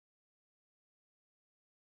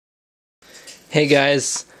Hey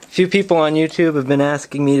guys, a few people on YouTube have been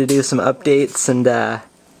asking me to do some updates and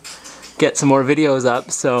get some more videos up,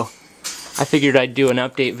 so I figured I'd do an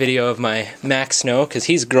update video of my Max Snow because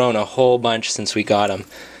he's grown a whole bunch since we got him.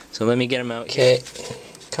 So let me get him out. Okay,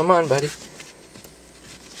 come on buddy.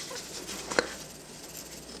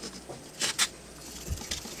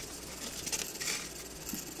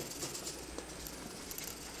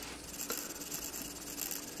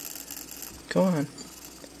 Go on.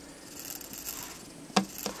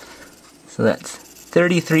 So that's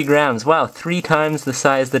 33 grams. Wow, 3 times the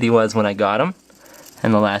size that he was when I got him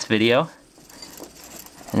in the last video.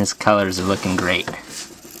 And his colors are looking great.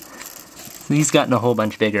 So he's gotten a whole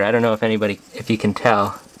bunch bigger. I don't know if you can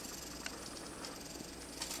tell.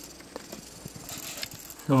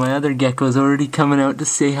 So my other gecko's already coming out to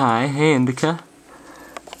say hi. Hey Indica.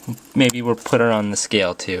 Maybe we'll put her on the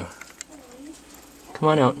scale too. Come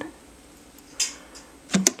on out.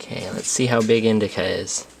 Okay, let's see how big Indica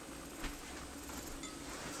is.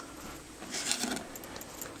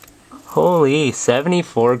 Holy,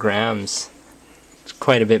 74 grams. It's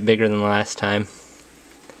quite a bit bigger than the last time.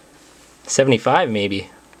 75 maybe.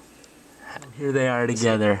 And here they are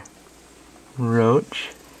together. Roach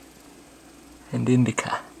and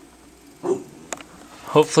Indica.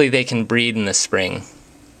 Hopefully they can breed in the spring.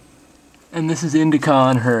 And this is Indica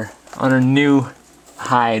on her new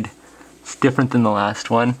hide. It's different than the last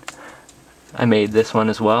one. I made this one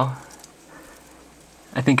as well.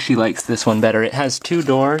 I think she likes this one better. It has 2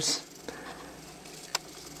 doors.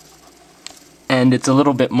 And it's a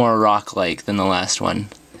little bit more rock-like than the last one.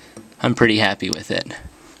 I'm pretty happy with it.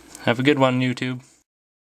 Have a good one, YouTube.